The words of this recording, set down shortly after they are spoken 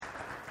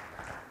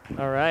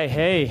All right,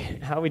 hey,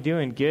 how we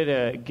doing?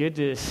 Good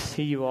to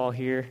see you all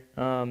here.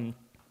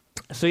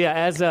 As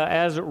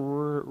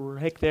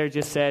Rick there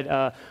just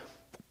said,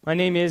 my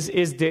name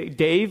is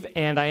Dave,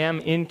 and I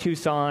am in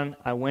Tucson.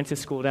 I went to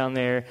school down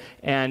there,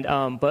 and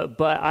but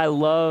I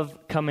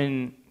love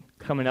coming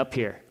up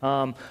here.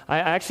 I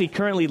actually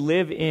currently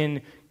live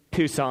in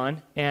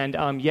Tucson, and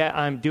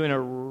I'm doing a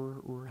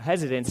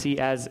residency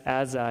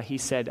as he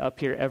said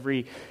up here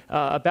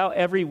about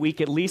every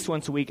week, at least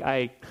once a week.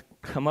 I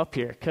come up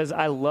here because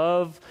I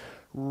love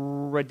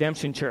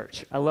Redemption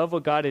Church. I love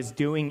what God is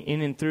doing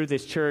in and through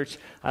this church.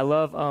 I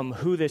love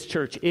who this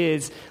church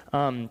is.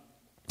 In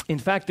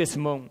fact, this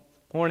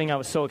morning I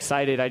was so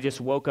excited. I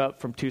just woke up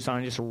from Tucson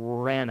and just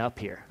ran up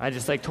here. I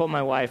just told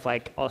my wife,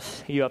 I'll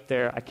see you up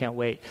there. I can't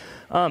wait.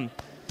 But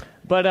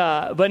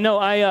no,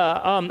 I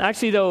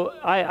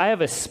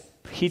have a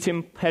speech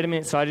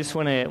impediment, so I just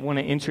want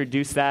to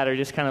introduce that, or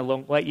just kind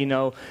of let you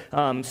know,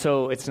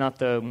 so it's not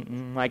the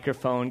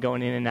microphone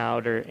going in and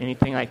out or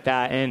anything like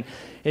that. And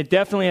it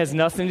definitely has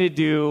nothing to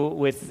do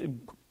with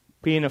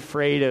being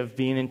afraid of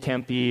being in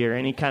Tempe or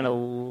any kind of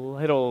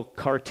little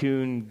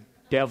cartoon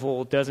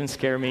devil. Doesn't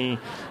scare me.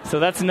 So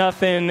that's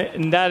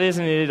nothing. That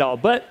isn't it at all.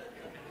 But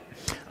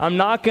I'm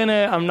not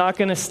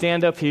gonna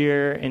stand up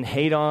here and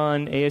hate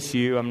on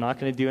ASU. I'm not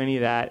gonna do any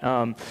of that.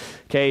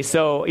 Okay,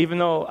 so even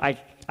though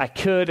I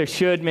could or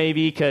should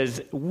maybe, because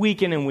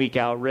week in and week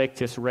out, Rick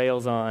just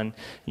rails on,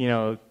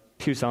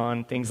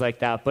 Tucson, things like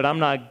that. But I'm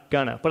not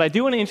gonna. But I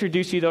do want to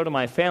introduce you, though, to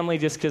my family,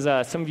 just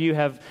because some of you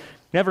have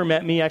never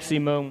met me. Actually,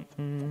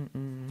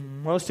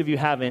 most of you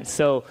haven't.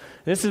 So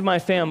this is my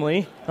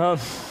family.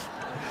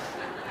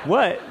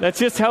 What? That's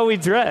just how we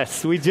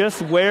dress. We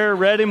just wear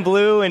red and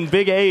blue and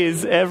big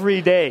A's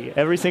every day,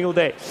 every single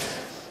day.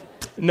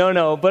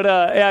 No. But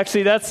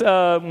actually, that's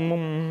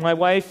my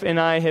wife and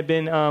I have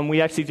been,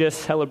 we actually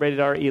just celebrated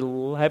our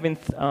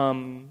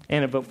 11th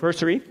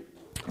anniversary.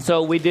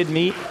 So we did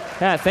meet.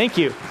 Yeah, thank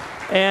you.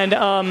 And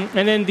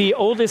then the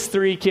oldest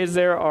three kids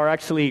there are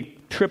actually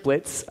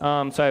triplets.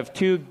 So I have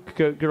two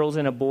girls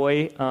and a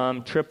boy,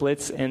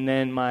 triplets. And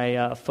then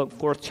my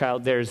fourth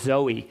child there,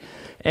 Zoe.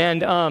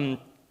 And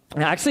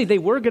actually, they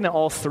were going to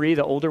all three,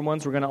 the older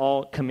ones were going to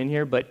all come in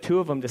here, but two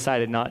of them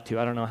decided not to.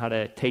 I don't know how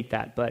to take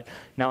that, but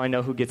now I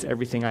know who gets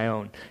everything I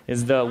own,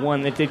 is the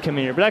one that did come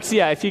in here. But actually,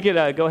 yeah, if you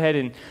could go ahead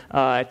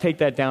and take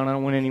that down. I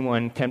don't want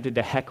anyone tempted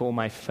to heckle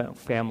my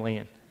family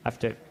and have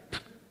to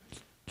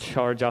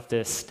charge off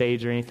the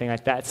stage or anything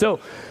like that. So,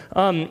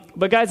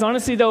 but guys,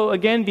 honestly, though,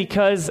 again,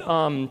 because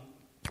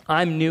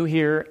I'm new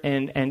here,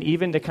 and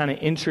even to kind of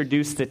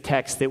introduce the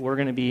text that we're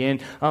going to be in,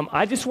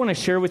 I just want to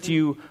share with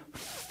you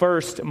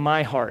first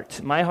my heart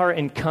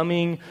in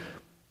coming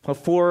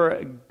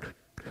before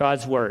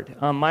God's word,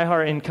 my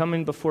heart in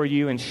coming before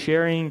you and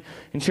sharing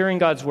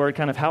God's word,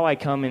 kind of how I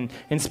come,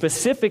 and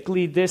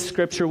specifically this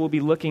scripture we'll be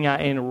looking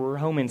at in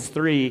Romans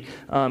 3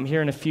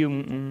 here in a few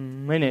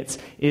minutes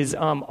is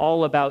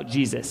all about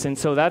Jesus. And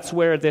so that's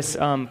where this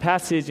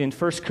passage in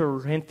 1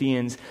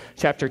 Corinthians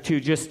chapter 2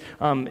 just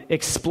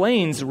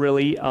explains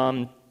really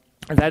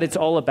that it's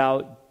all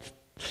about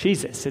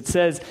Jesus. It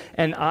says,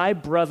 "And I,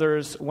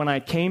 brothers, when I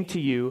came to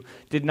you,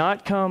 did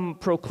not come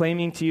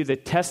proclaiming to you the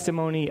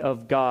testimony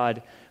of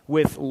God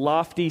with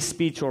lofty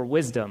speech or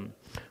wisdom,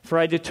 for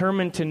I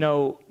determined to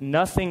know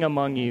nothing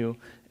among you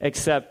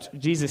except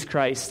Jesus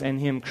Christ and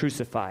him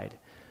crucified.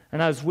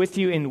 And I was with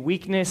you in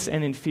weakness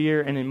and in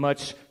fear and in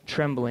much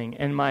trembling.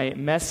 And my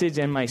message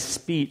and my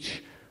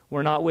speech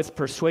were not with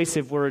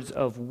persuasive words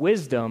of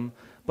wisdom,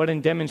 but in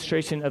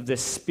demonstration of the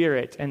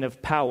Spirit and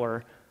of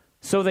power,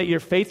 so that your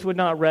faith would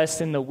not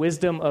rest in the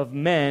wisdom of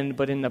men,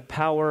 but in the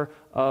power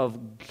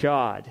of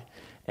God."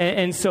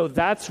 And so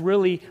that's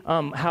really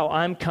how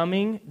I'm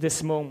coming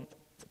this morning.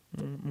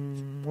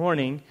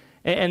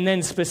 And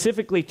then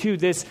specifically to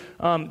this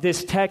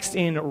text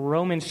in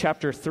Romans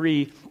chapter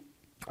 3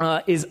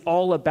 is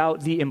all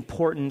about the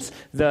importance,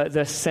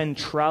 the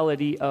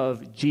centrality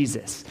of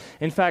Jesus.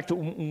 In fact,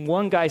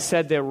 one guy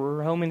said that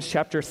Romans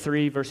chapter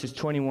 3, verses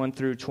 21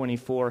 through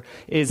 24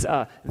 is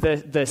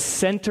the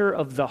center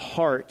of the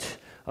heart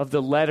of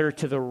the letter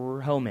to the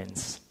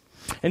Romans.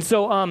 And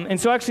so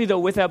actually, though,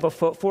 with that,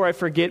 before I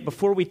forget,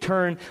 before we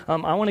turn,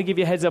 I want to give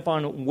you a heads up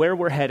on where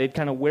we're headed,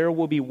 kind of where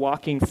we'll be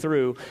walking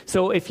through.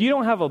 So if you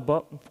don't have a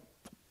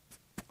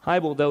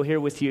Bible, though, here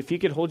with you, if you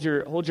could hold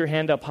your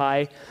hand up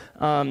high,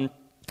 and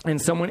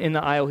someone in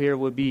the aisle here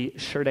would be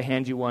sure to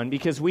hand you one,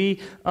 because we,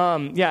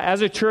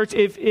 as a church,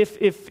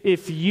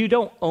 if you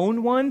don't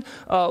own one,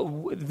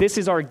 this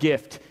is our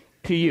gift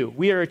to you.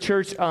 We are a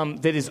church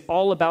that is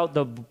all about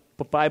the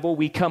Bible.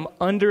 We come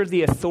under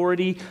the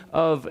authority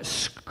of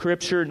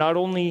Scripture, not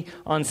only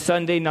on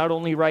Sunday, not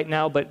only right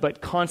now, but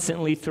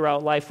constantly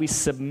throughout life. We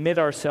submit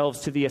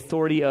ourselves to the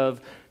authority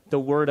of the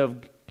Word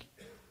of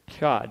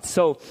God.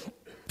 So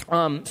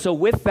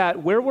with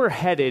that, where we're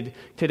headed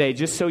today,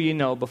 just so you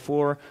know,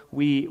 before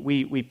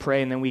we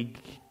pray and then we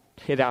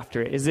hit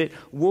after it, is that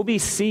we'll be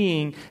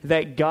seeing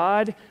that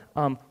God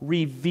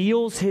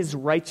reveals His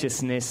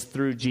righteousness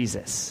through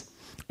Jesus.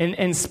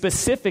 And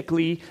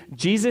specifically,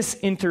 Jesus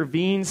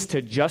intervenes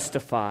to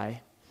justify.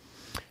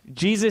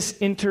 Jesus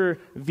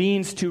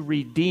intervenes to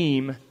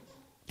redeem.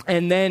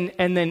 And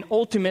then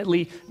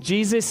ultimately,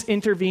 Jesus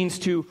intervenes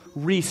to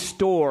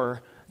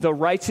restore the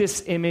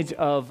righteous image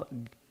of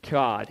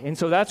God. And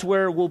so that's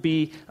where we'll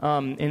be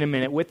in a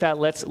minute. With that,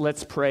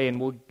 let's pray and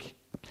we'll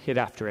get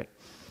after it.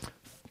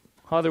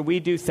 Father,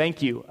 we do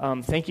thank you.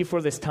 Thank you for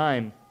this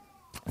time.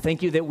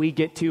 Thank you that we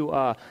get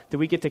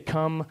to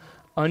come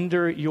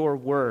under your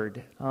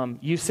word.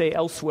 You say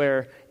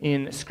elsewhere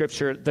in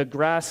Scripture, the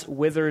grass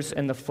withers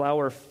and the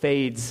flower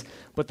fades,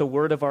 but the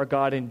word of our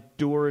God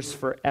endures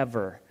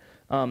forever.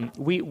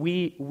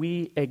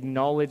 We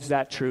acknowledge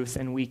that truth,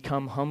 and we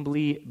come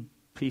humbly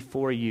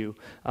before you,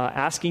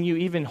 asking you,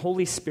 even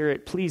Holy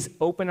Spirit, please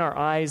open our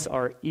eyes,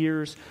 our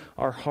ears,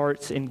 our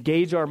hearts,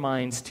 engage our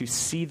minds to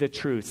see the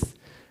truth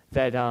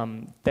that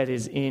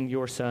is in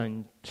your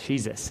Son,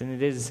 Jesus. And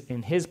it is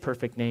in his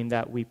perfect name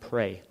that we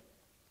pray.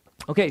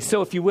 Okay,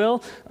 so if you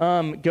will,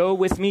 go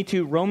with me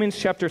to Romans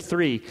chapter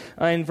 3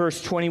 in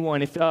verse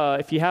 21.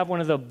 If you have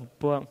one of the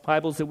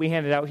Bibles that we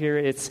handed out here,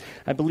 it's,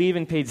 I believe,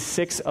 in page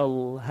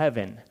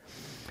 611.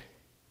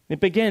 It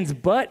begins,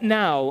 "But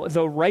now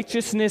the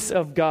righteousness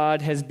of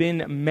God has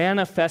been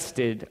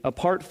manifested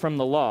apart from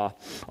the law,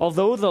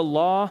 although the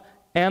law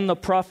and the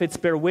prophets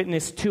bear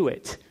witness to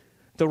it,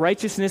 the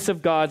righteousness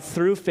of God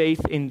through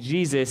faith in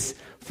Jesus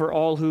for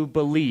all who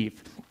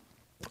believe."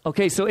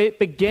 Okay, so it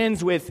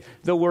begins with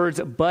the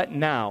words, "but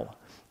now."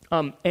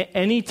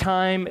 Any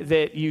time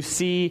that you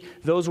see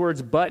those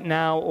words, "but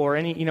now," or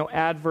any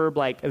adverb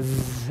like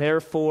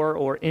 "therefore"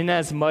 or "in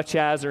as much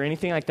as" or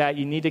anything like that,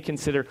 you need to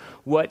consider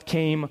what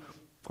came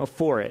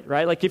before it,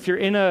 right? Like if you're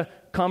in a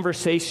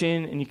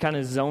conversation and you kind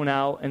of zone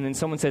out and then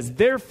someone says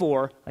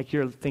 "therefore," like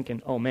you're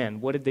thinking, "Oh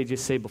man, what did they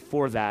just say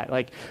before that?"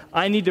 Like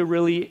I need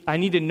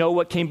to know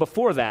what came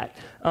before that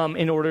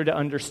in order to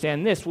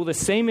understand this. Well, the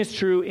same is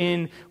true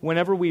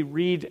whenever we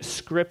read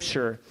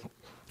Scripture.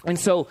 And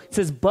so it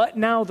says, "But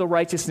now the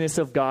righteousness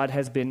of God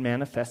has been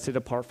manifested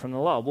apart from the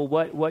law." Well,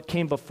 what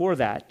came before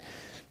that?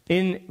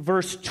 In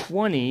verse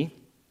 20,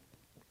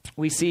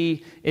 we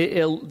see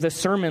the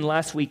sermon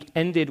last week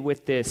ended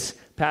with this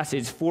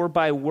passage, "For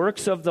by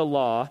works of the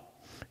law,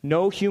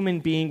 no human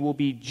being will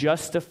be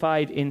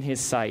justified in his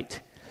sight,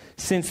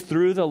 since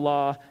through the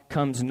law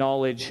comes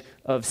knowledge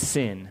of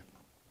sin."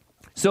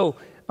 So,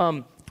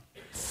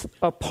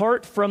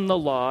 apart from the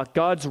law,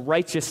 God's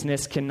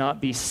righteousness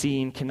cannot be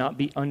seen, cannot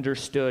be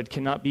understood,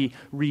 cannot be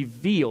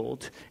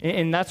revealed.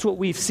 And that's what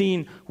we've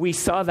seen. We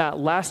saw that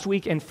last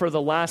week and for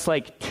the last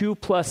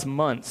 2+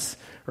 months.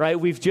 Right?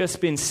 We've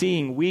just been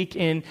seeing week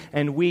in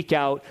and week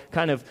out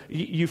kind of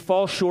you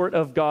fall short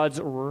of God's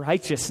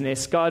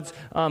righteousness. God's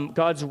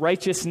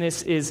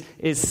righteousness is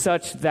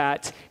such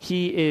that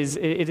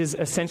it is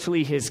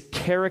essentially his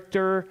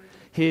character,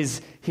 his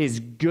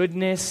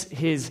goodness,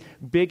 his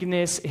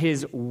bigness,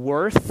 his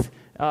worth.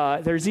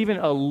 There's even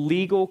a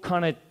legal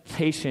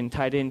connotation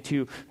tied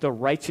into the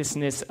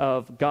righteousness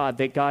of God,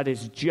 that God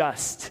is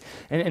just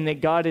and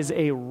that God is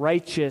a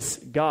righteous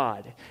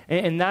God.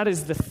 And that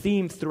is the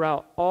theme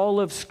throughout all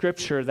of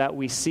Scripture that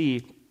we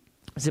see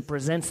as it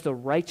presents the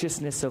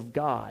righteousness of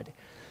God.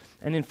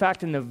 And in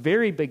fact, in the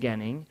very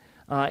beginning,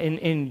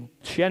 in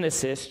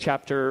Genesis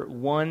chapter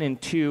 1 and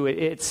 2,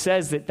 it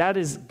says that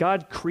is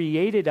God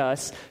created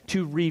us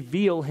to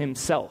reveal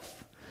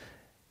himself.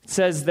 It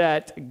says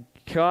that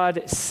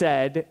God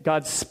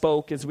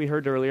spoke, as we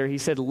heard earlier, he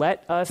said,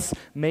 "Let us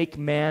make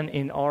man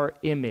in our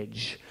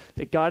image."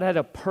 That God had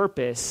a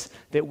purpose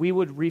that we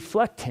would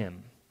reflect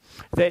him.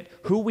 That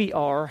who we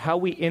are, how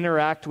we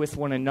interact with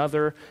one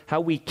another,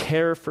 how we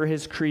care for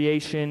his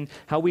creation,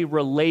 how we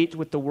relate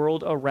with the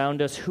world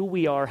around us, who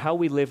we are, how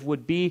we live,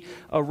 would be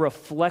a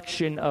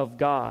reflection of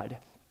God.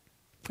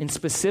 And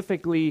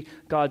specifically,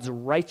 God's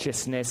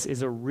righteousness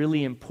is a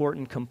really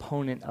important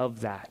component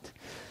of that.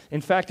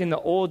 In fact, in the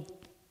Old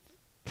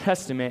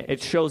Testament,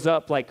 it shows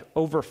up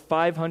over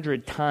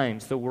 500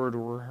 times, the word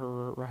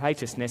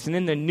righteousness. And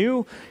in the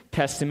New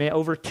Testament,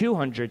 over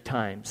 200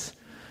 times,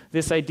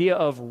 this idea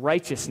of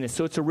righteousness.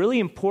 So it's a really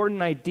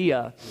important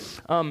idea.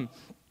 And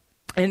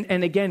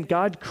again,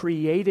 God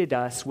created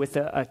us with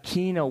a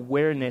keen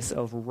awareness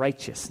of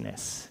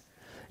righteousness.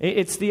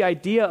 It's the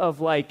idea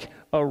of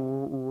a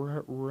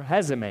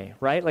resume,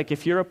 right? Like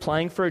if you're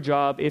applying for a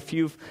job, if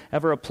you've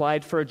ever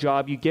applied for a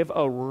job, you give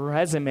a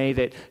resume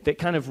that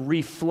kind of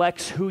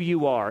reflects who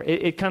you are.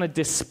 It kind of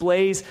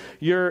displays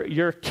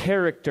your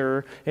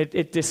character.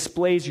 It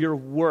displays your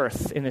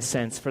worth, in a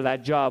sense, for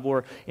that job.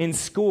 Or in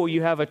school,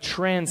 you have a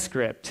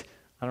transcript.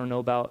 I don't know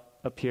about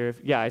up here.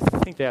 Yeah, I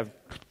think they have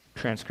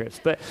transcripts.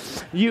 But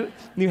you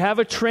have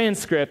a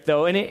transcript,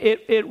 though, and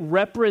it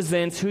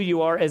represents who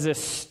you are as a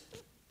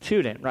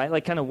student, right?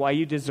 Like kind of why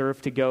you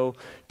deserve to go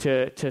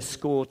to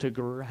school, to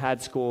grad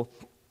school.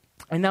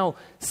 And now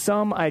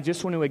I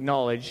just want to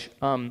acknowledge,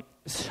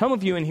 some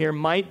of you in here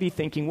might be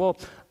thinking, well,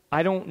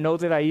 I don't know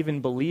that I even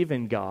believe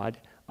in God.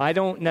 I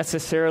don't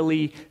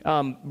necessarily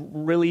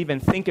really even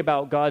think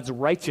about God's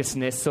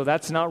righteousness, so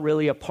that's not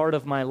really a part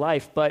of my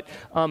life. But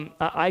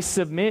I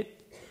submit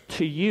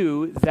to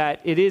you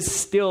that it is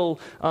still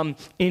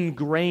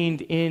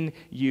ingrained in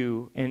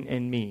you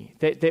and me.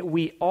 That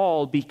we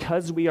all,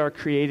 because we are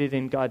created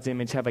in God's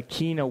image, have a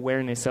keen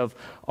awareness of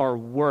our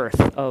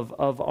worth,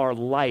 of our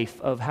life,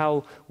 of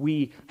how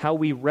we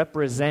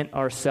represent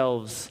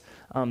ourselves.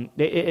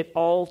 It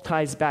all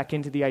ties back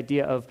into the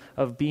idea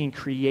of being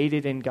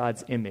created in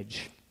God's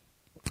image.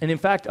 And in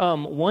fact,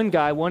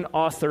 one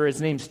author,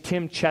 his name's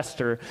Tim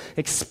Chester,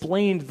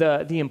 explained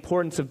the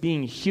importance of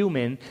being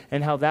human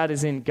and how that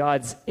is in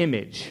God's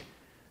image.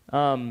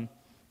 And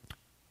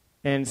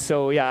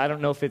so, I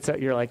don't know if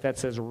you're like, that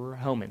says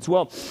Romans.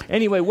 Well,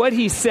 anyway, what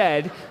he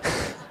said,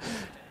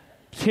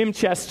 Tim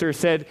Chester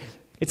said,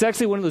 it's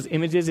actually one of those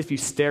images, if you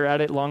stare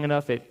at it long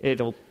enough,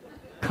 it'll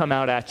come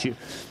out at you.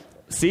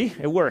 See,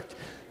 it worked.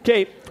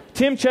 Okay,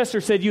 Tim Chester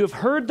said, you have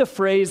heard the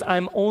phrase,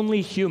 I'm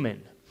only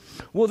human.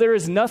 Well, there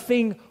is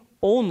nothing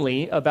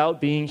only about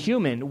being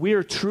human. We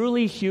are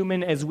truly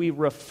human as we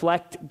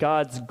reflect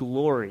God's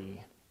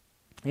glory.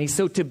 Okay,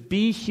 so to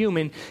be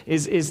human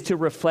is to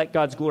reflect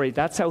God's glory.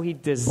 That's how he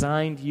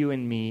designed you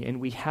and me, and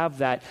we have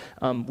that.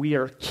 We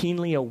are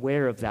keenly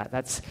aware of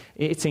that.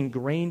 It's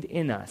ingrained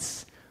in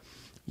us.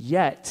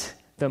 Yet,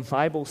 the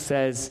Bible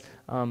says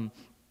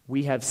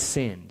we have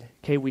sinned.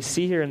 Okay, we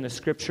see here in the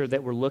scripture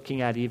that we're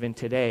looking at even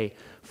today,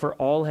 for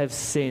all have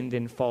sinned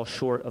and fall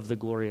short of the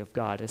glory of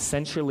God.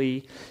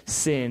 Essentially,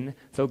 sin,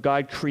 though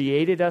God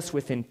created us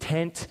with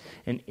intent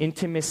and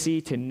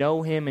intimacy to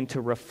know him and to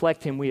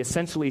reflect him, we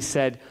essentially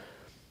said,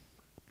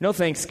 no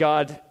thanks,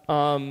 God.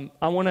 I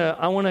want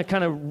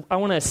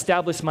to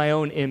establish my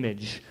own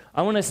image.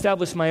 I want to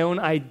establish my own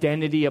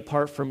identity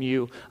apart from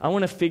you. I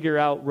want to figure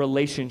out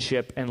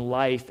relationship and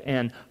life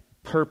and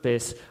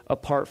purpose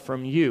apart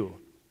from you.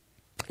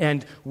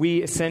 And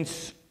we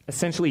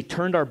essentially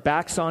turned our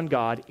backs on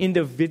God.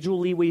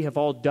 Individually, we have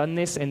all done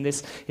this, and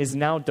this is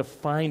now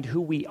defined who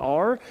we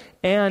are.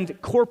 And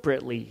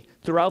corporately,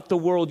 throughout the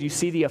world, you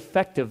see the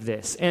effect of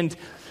this. And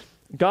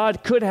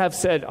God could have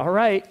said, all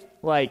right,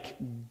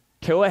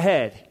 go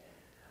ahead.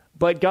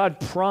 But God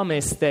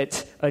promised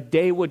that a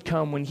day would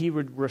come when he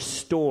would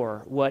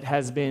restore what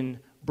has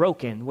been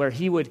broken, where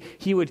he would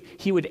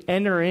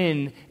enter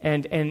in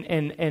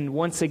and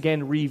once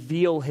again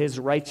reveal his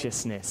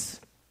righteousness.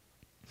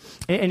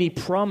 And he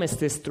promised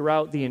this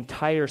throughout the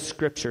entire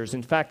scriptures.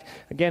 In fact,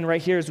 again,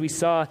 right here, as we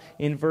saw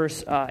in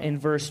verse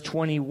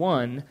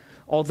 21,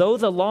 although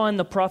the law and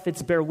the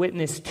prophets bear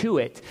witness to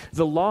it,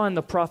 the law and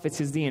the prophets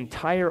is the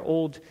entire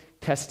Old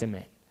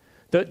Testament.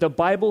 The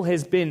Bible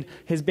has been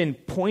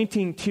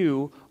pointing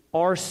to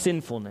our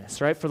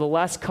sinfulness, right? For the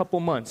last couple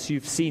months,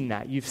 you've seen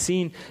that. You've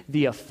seen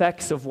the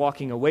effects of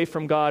walking away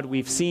from God.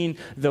 We've seen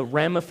the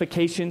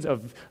ramifications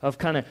of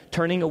kind of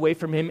turning away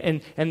from him.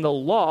 And the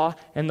law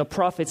and the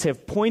prophets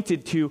have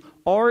pointed to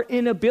our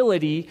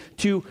inability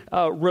to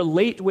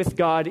relate with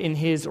God in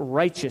his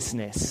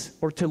righteousness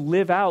or to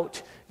live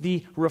out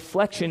the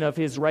reflection of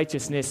his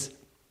righteousness.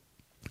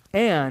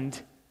 And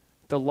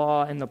the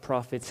law and the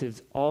prophets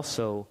have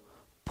also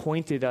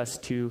pointed us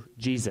to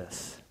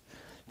Jesus.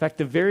 In fact,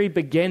 the very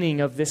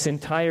beginning of this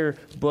entire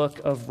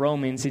book of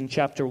Romans in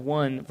chapter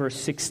 1, verse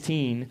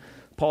 16,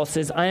 Paul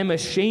says, I am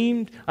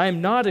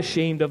not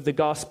ashamed of the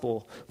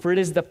gospel, for it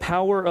is the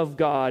power of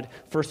God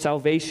for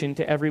salvation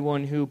to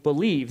everyone who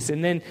believes.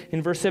 And then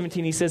in verse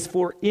 17 he says,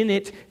 for in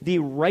it the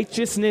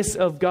righteousness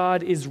of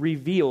God is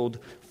revealed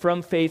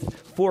from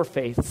faith for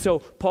faith. So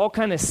Paul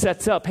kind of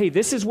sets up, hey,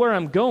 this is where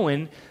I'm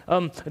going.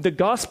 The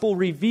gospel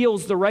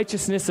reveals the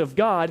righteousness of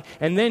God,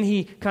 and then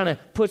he kind of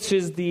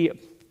pushes the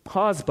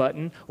pause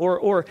button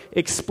or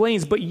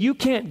explains, but you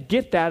can't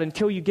get that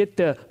until you get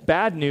the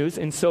bad news.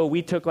 And so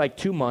we took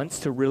 2 months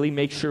to really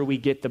make sure we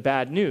get the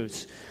bad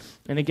news.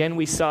 And again,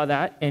 we saw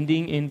that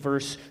ending in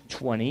verse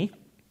 20.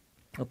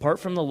 Apart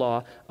from the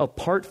law,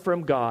 apart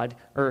from God,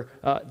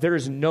 there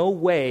is no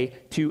way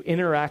to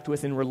interact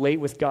with and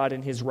relate with God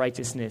in his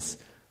righteousness.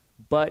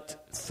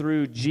 But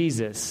through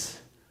Jesus,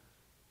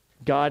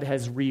 God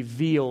has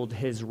revealed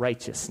his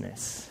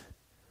righteousness.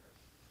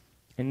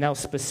 And now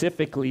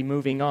specifically,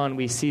 moving on,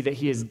 we see that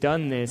he has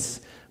done this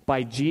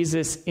by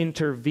Jesus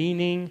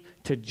intervening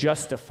to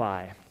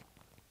justify.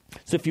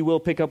 So if you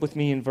will, pick up with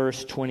me in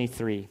verse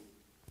 23.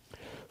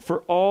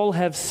 For all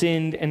have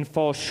sinned and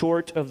fall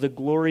short of the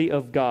glory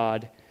of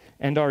God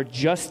and are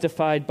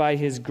justified by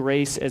his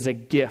grace as a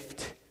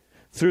gift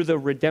through the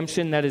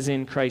redemption that is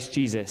in Christ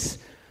Jesus.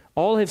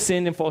 All have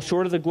sinned and fall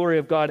short of the glory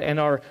of God and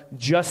are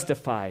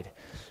justified.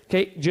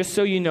 Okay, just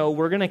so you know,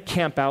 we're going to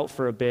camp out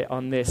for a bit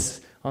on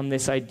this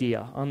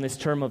idea, on this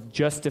term of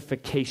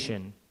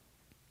justification.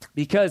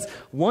 Because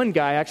one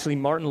guy, actually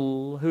Martin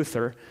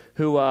Luther,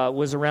 who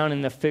was around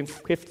in the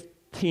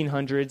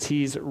 1500s,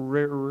 he's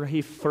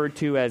referred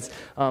to as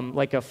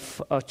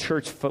a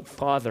church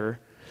father.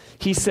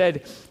 He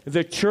said,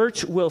 the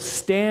church will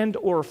stand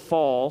or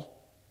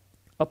fall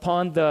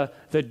upon the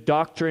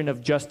doctrine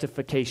of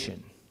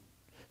justification.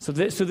 So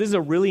this is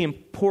a really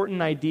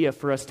important idea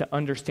for us to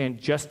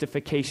understand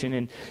justification.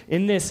 And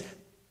in this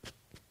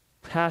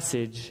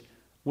passage,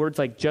 words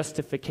like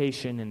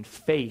justification and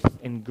faith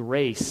and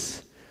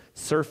grace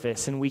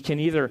surface, and we can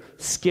either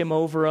skim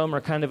over them or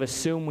kind of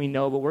assume we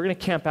know, but we're going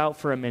to camp out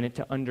for a minute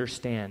to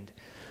understand.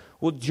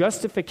 Well,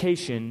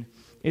 justification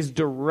is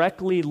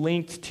directly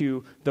linked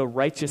to the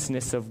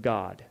righteousness of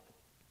God.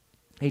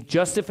 A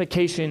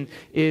justification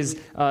is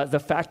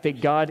the fact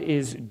that God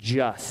is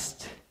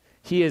just.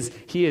 He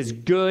is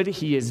good,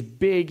 He is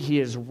big, He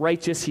is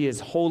righteous, He is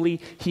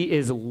holy, He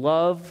is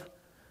love,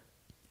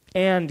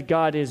 and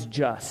God is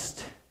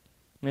just.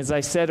 And as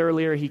I said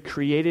earlier, He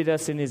created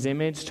us in His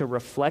image to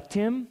reflect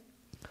Him,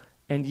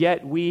 and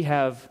yet we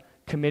have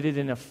committed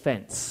an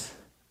offense.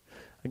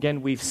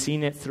 Again, we've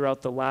seen it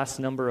throughout the last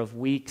number of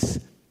weeks,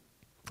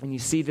 and you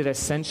see that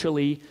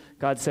essentially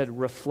God said,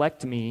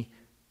 reflect me,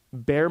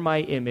 bear my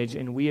image,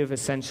 and we have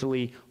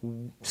essentially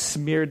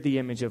smeared the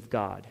image of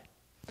God.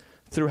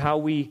 Through how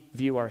we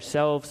view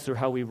ourselves, through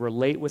how we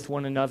relate with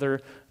one another,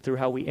 through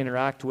how we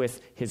interact with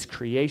His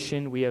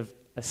creation, we have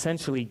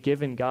essentially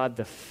given God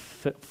the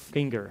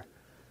finger.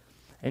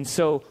 And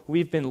so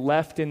we've been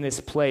left in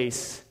this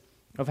place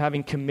of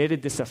having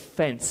committed this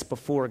offense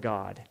before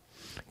God.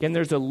 Again,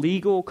 there's a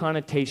legal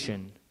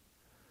connotation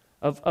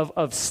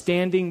of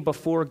standing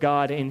before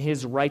God in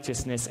His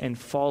righteousness and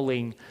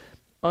falling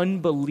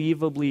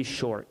unbelievably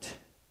short.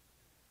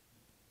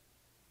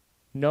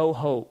 No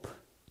hope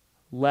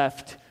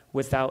left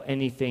without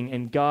anything.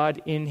 And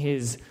God, in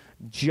His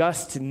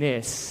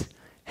justness,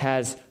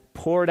 has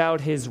poured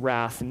out His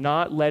wrath,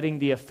 not letting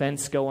the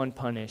offense go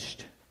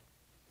unpunished,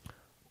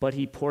 but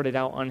He poured it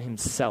out on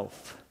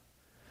Himself.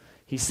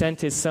 He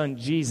sent His Son,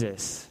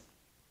 Jesus,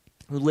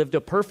 who lived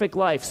a perfect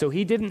life, so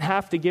He didn't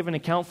have to give an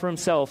account for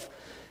Himself.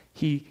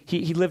 He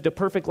lived a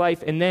perfect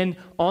life, and then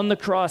on the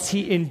cross,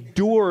 He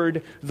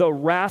endured the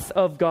wrath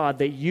of God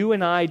that you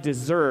and I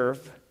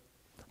deserve.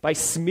 By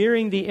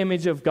smearing the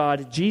image of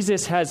God,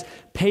 Jesus has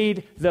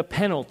paid the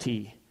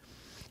penalty.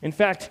 In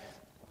fact,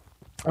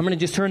 I'm going to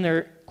just turn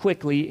there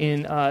quickly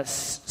in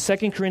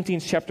 2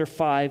 Corinthians chapter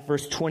 5,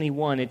 verse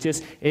 21.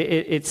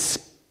 It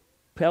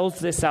spells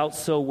this out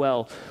so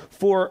well.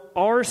 For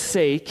our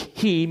sake,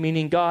 He,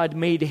 meaning God,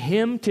 made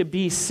Him to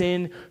be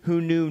sin who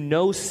knew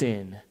no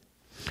sin,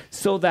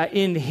 so that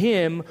in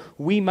Him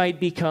we might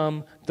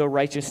become the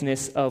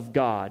righteousness of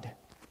God.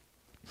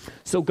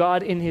 So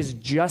God, in His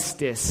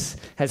justice,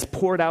 has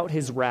poured out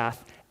His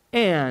wrath,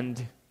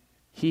 and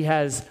He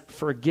has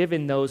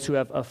forgiven those who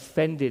have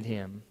offended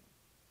Him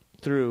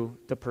through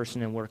the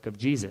person and work of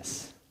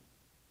Jesus.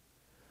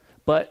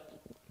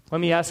 But let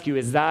me ask you,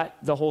 is that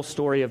the whole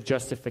story of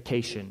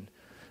justification?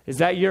 Is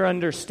that your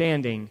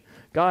understanding?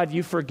 God,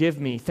 you forgive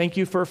me. Thank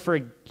you for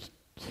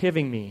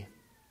forgiving me.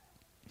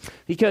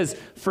 Because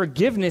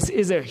forgiveness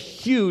is a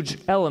huge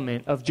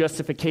element of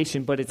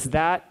justification, but it's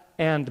that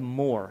and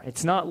more.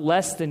 It's not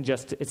less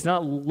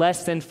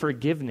than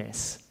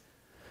forgiveness.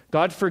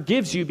 God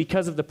forgives you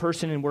because of the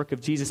person and work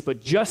of Jesus,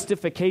 but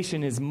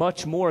justification is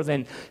much more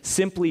than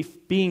simply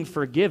being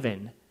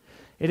forgiven.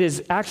 It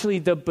is actually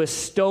the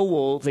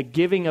bestowal, the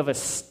giving of a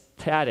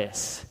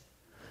status.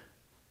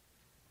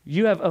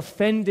 You have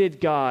offended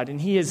God,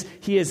 and He has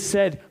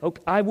said,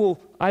 okay, I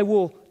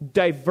will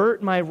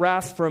divert my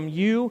wrath from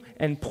you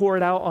and pour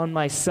it out on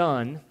my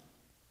Son.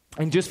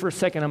 And just for a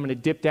second, I'm going to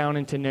dip down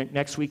into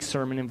next week's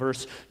sermon in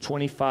verse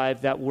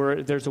 25.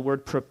 There's a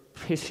word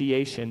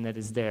propitiation that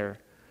is there.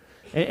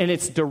 And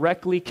it's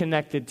directly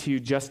connected to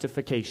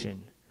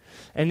justification.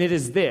 And it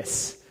is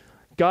this: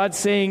 God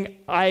saying,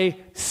 I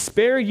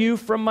spare you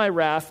from my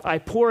wrath, I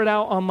pour it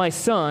out on my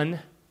Son,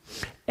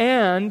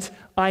 and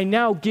I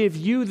now give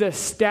you the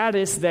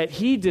status that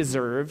He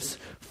deserves,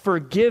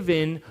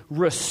 forgiven,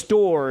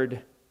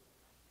 restored,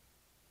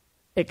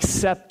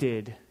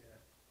 accepted,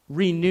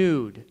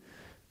 renewed.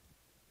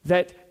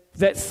 That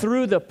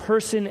through the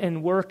person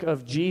and work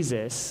of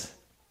Jesus,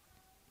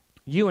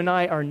 you and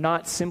I are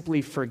not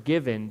simply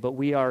forgiven, but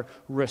we are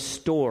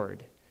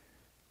restored.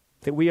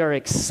 That we are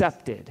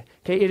accepted.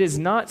 Okay, it is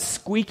not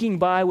squeaking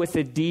by with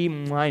a D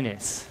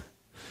minus.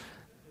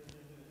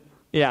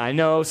 Yeah, I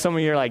know some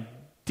of you are like,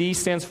 D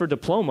stands for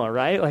diploma,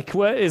 right? Like,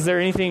 what? Is there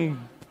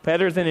anything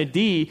better than a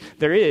D?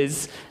 There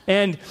is.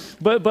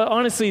 But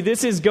honestly,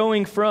 this is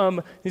going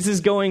from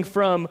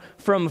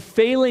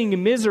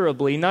failing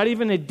miserably, not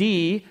even a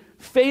D,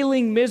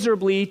 failing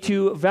miserably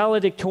to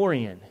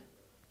valedictorian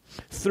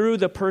through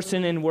the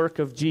person and work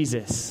of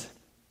Jesus.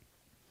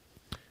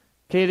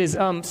 Okay, it is.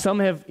 Some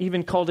have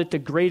even called it the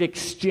great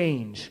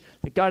exchange.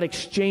 That God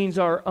exchanged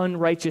our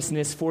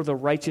unrighteousness for the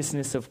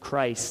righteousness of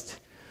Christ.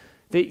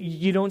 That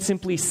you don't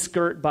simply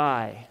skirt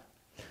by.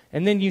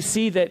 And then you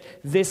see that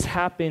this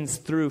happens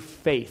through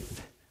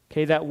faith.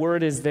 Okay, that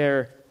word is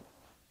there,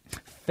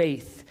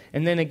 faith.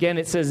 And then again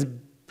it says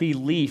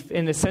belief.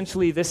 And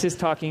essentially this is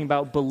talking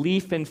about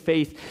belief and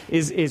faith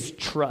is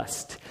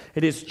trust.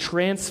 It is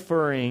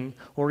transferring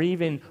or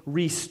even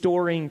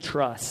restoring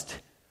trust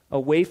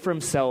away from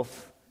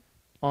self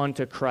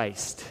onto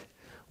Christ.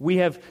 we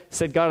have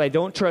said, God, I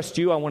don't trust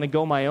you. I want to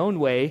go my own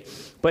way.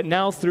 But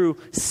now through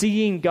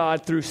seeing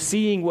God, through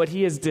seeing what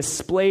he has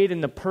displayed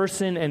in the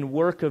person and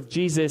work of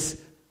Jesus,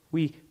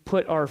 we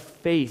put our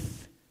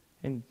faith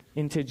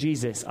into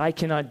Jesus. I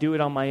cannot do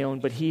it on my own,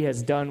 but he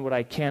has done what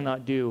I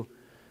cannot do.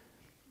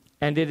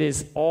 And it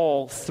is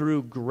all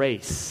through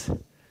grace.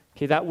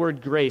 Okay, that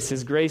word grace,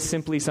 is grace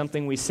simply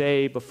something we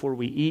say before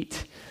we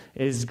eat?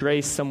 Is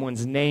grace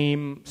someone's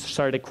name?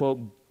 Sorry to quote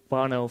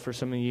Bono for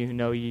some of you who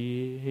know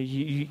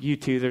you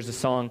too. There's a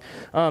song.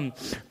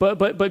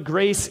 But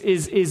grace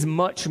is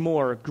much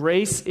more.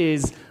 Grace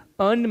is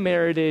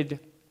unmerited,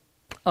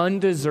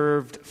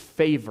 undeserved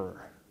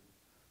favor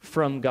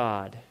from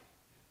God.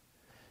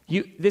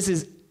 This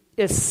is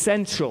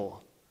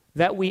essential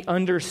that we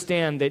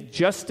understand that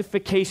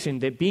justification,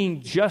 that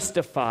being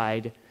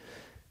justified,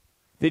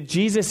 that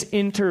Jesus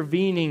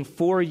intervening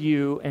for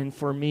you and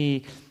for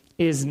me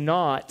is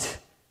not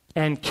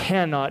and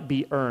cannot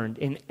be earned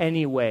in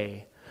any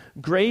way.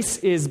 Grace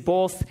is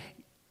both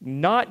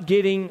not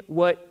getting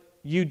what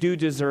you do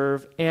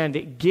deserve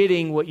and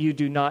getting what you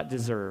do not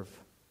deserve.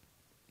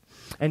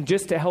 And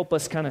just to help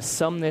us kind of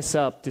sum this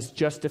up, this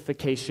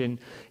justification,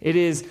 it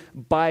is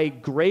by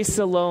grace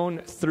alone,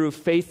 through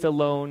faith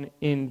alone,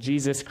 in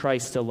Jesus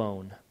Christ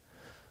alone.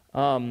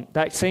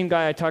 That same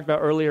guy I talked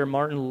about earlier,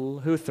 Martin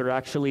Luther,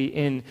 actually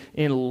in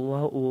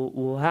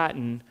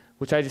Latin,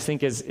 which I just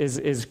think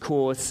is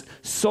cool. It's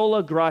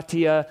sola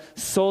gratia,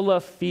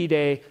 sola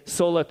fide,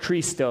 sola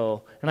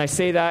Christo. And I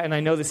say that, and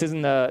I know this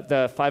isn't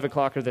the 5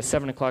 o'clock or the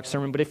 7 o'clock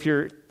sermon, but if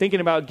you're thinking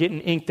about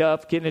getting inked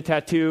up, getting a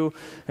tattoo,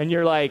 and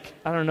you're like,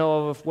 I don't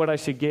know what I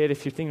should get,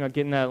 if you're thinking about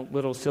getting that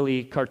little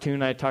silly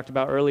cartoon I talked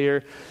about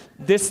earlier,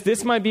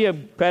 this might be a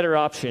better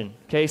option.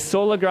 Okay,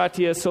 sola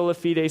gratia, sola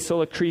fide,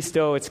 sola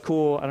Christo. It's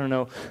cool. I don't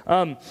know.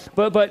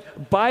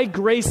 But by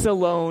grace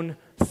alone,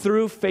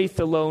 through faith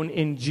alone,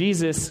 in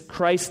Jesus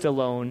Christ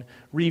alone,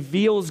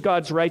 reveals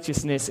God's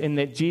righteousness in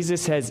that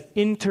Jesus has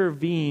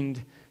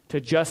intervened to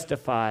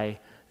justify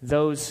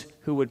those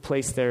who would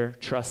place their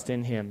trust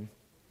in him.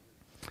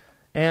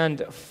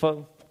 And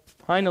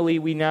finally,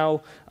 we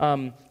now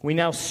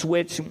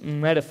switch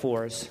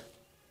metaphors.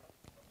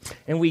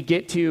 And we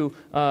get to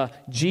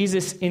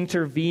Jesus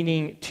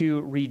intervening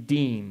to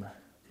redeem.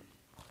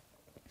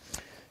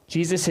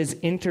 Jesus has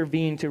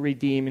intervened to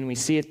redeem, and we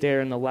see it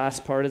there in the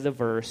last part of the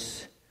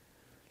verse.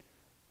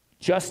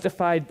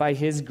 Justified by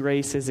his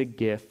grace as a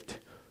gift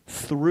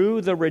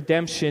through the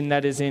redemption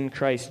that is in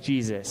Christ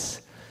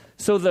Jesus.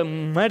 So the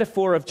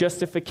metaphor of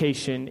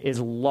justification is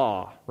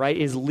law, right?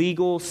 Is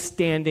legal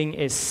standing,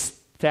 is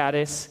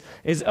status,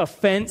 is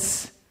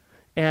offense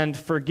and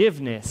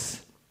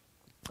forgiveness.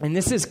 And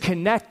this is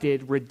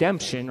connected,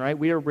 redemption, right?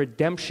 We are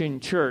redemption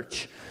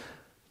church.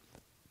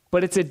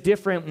 But it's a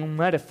different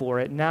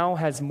metaphor. It now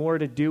has more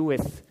to do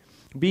with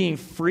being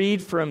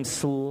freed from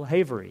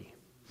slavery.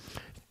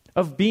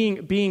 Of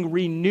being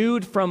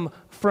renewed from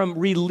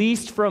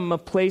released from a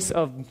place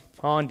of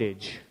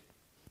bondage,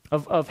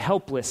 of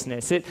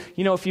helplessness.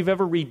 If you've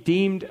ever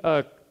redeemed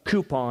a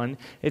coupon,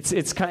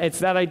 it's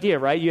that idea,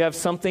 right? You have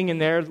something in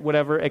there,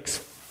 whatever,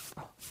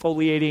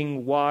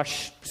 exfoliating,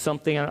 wash,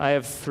 something. I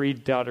have 3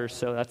 daughters,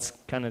 so that's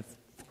kind of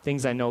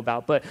things I know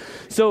about. But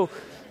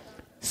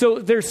So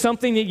there's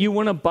something that you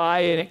want to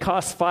buy and it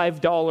costs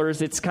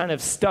 $5. It's kind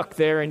of stuck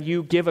there, and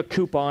you give a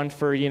coupon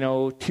for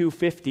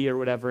 $2.50 or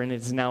whatever, and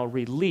it's now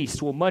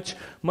released. Well, much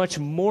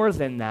more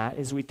than that,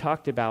 as we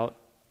talked about,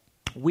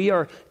 we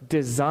are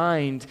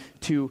designed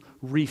to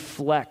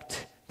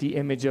reflect the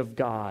image of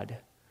God.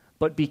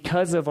 But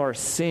because of our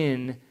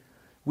sin,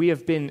 we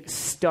have been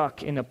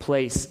stuck in a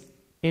place,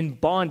 in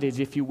bondage,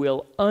 if you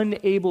will,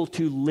 unable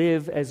to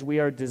live as we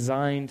are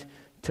designed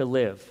to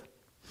live.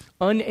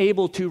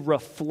 Unable to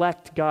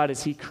reflect God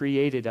as he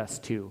created us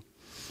to.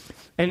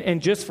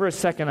 And just for a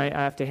second, I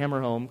have to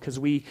hammer home, because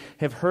we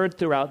have heard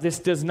throughout, this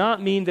does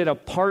not mean that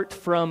apart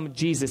from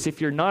Jesus,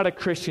 if you're not a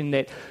Christian,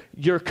 that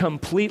you're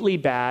completely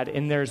bad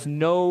and there's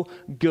no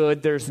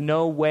good, there's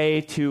no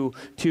way to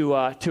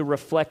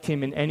reflect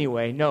him in any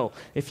way. No,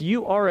 if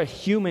you are a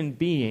human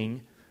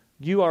being,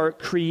 you are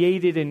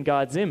created in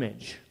God's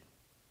image.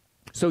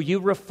 So you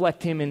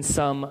reflect him in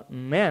some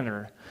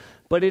manner.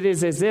 But it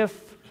is as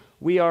if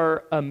we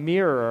are a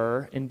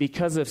mirror, and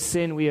because of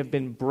sin, we have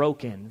been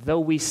broken. Though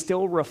we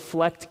still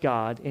reflect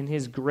God in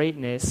his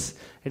greatness,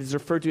 it is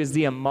referred to as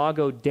the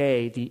imago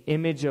Dei, the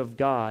image of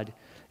God.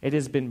 It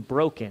has been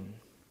broken.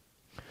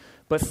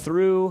 But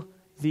through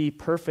the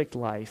perfect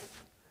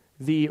life,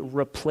 the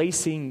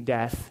replacing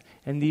death,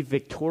 and the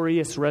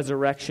victorious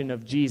resurrection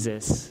of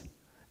Jesus,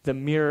 the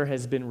mirror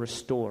has been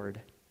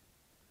restored.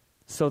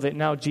 So that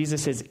now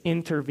Jesus has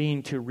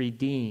intervened to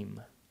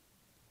redeem.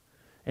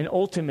 And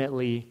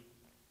ultimately,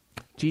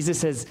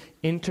 Jesus has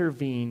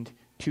intervened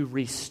to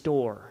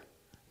restore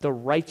the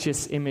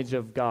righteous image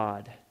of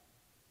God.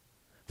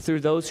 Through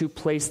those who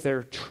place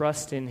their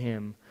trust in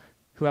him,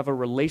 who have a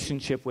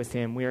relationship with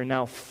him, we are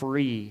now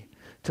free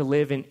to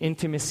live in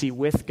intimacy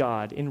with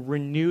God, in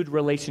renewed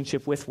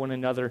relationship with one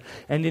another,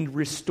 and in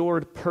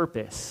restored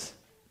purpose.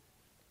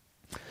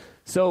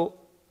 So,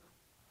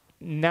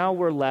 now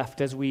we're left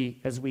as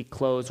we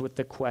close with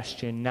the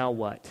question, now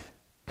what?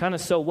 Kind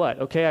of so what?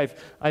 Okay,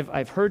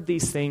 I've heard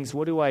these things.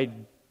 What do I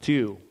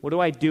do? What do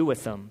I do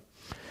with them?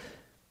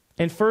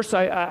 And first,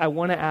 I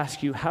want to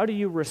ask you, how do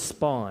you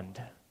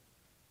respond?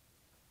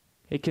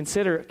 Okay,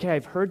 consider, okay,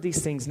 I've heard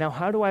these things. Now,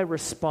 how do I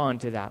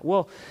respond to that?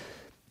 Well,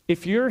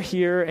 if you're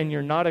here and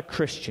you're not a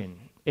Christian,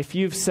 if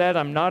you've said,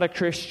 I'm not a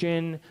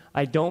Christian,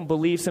 I don't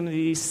believe some of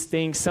these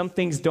things, some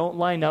things don't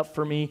line up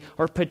for me,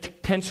 or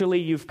potentially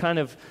you've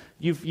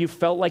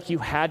felt like you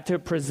had to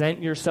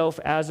present yourself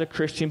as a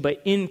Christian,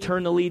 but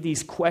internally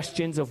these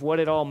questions of what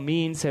it all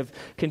means have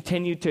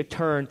continued to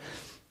turn.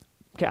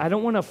 Okay, I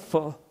don't want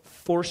to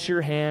force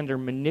your hand or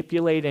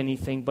manipulate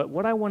anything, but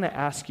what I want to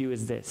ask you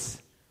is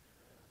this.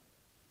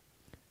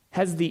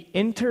 Has the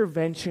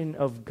intervention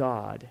of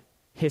God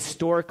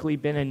historically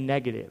been a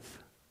negative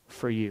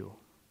for you?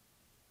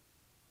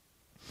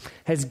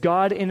 Has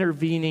God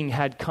intervening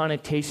had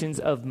connotations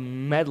of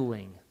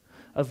meddling,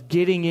 of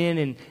getting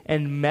in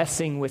and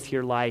messing with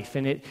your life?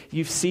 And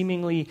you've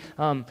seemingly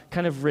kind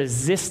of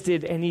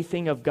resisted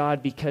anything of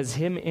God because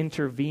him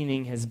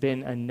intervening has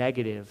been a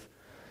negative.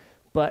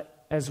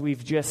 But as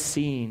we've just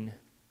seen,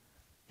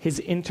 his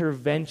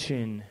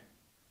intervention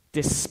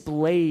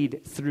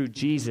displayed through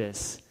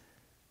Jesus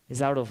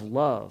is out of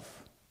love,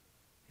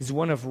 is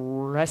one of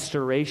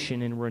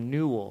restoration and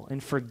renewal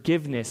and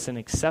forgiveness and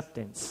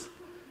acceptance.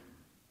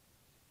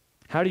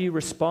 How do you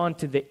respond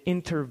to the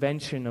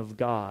intervention of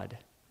God?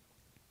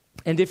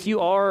 And if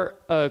you are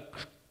a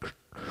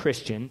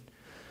Christian,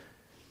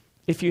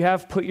 if you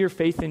have put your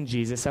faith in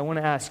Jesus, I want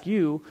to ask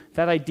you,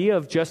 that idea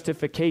of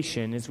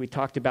justification, as we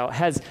talked about,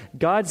 has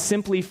God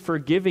simply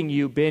forgiving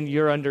you been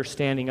your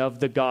understanding of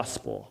the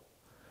gospel?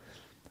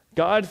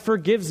 God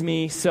forgives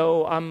me,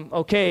 so I'm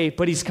okay,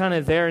 but he's kind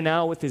of there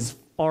now with his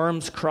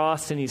arms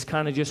crossed, and he's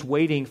kind of just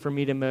waiting for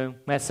me to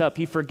mess up.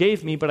 He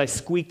forgave me, but I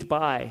squeaked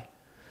by.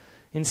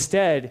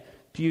 Instead,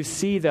 do you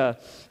see the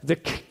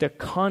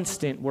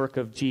constant work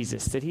of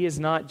Jesus, that he has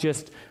not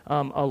just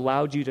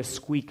allowed you to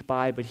squeak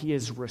by, but he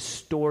has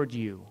restored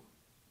you?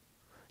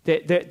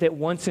 That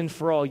once and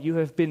for all, you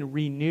have been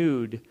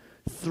renewed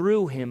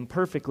through him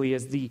perfectly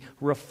as the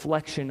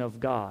reflection of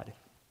God.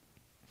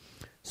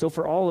 So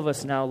for all of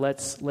us now,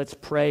 let's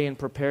pray and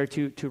prepare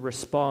to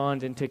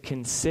respond and to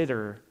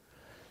consider,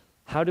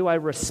 how do I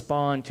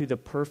respond to the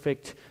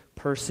perfect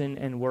person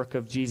and work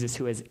of Jesus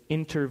who has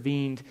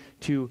intervened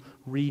to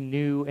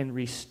renew and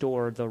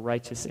restore the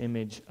righteous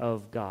image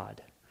of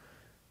God?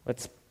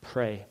 Let's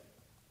pray.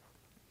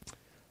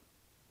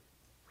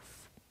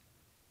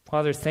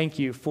 Father, thank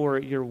you for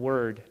your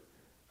word.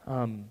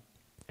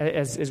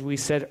 As we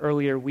said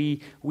earlier,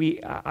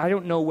 I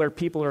don't know where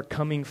people are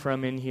coming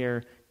from in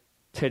here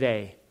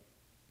today.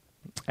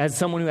 As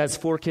someone who has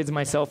 4 kids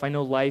myself, I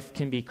know life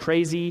can be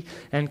crazy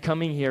and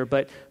coming here,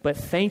 but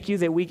thank you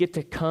that we get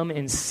to come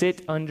and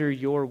sit under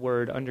your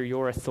word, under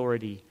your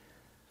authority.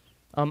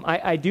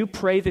 I do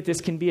pray that this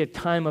can be a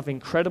time of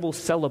incredible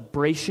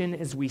celebration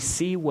as we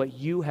see what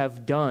you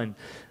have done.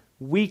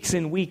 Weeks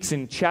and weeks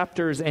and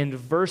chapters and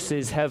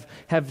verses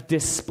have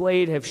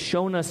displayed, have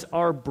shown us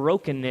our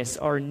brokenness,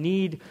 our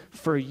need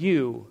for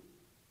you.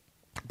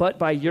 But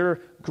by your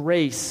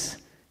grace,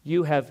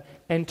 you have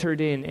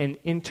entered in and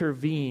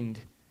intervened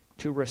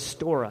to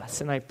restore us.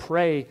 And I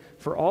pray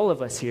for all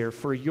of us here,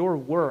 for your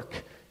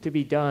work to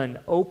be done.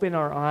 Open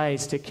our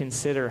eyes to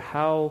consider,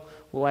 how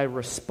will I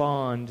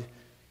respond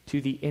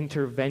to the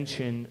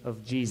intervention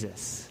of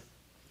Jesus?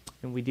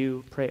 And we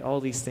do pray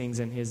all these things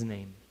in his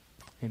name.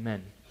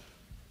 Amen.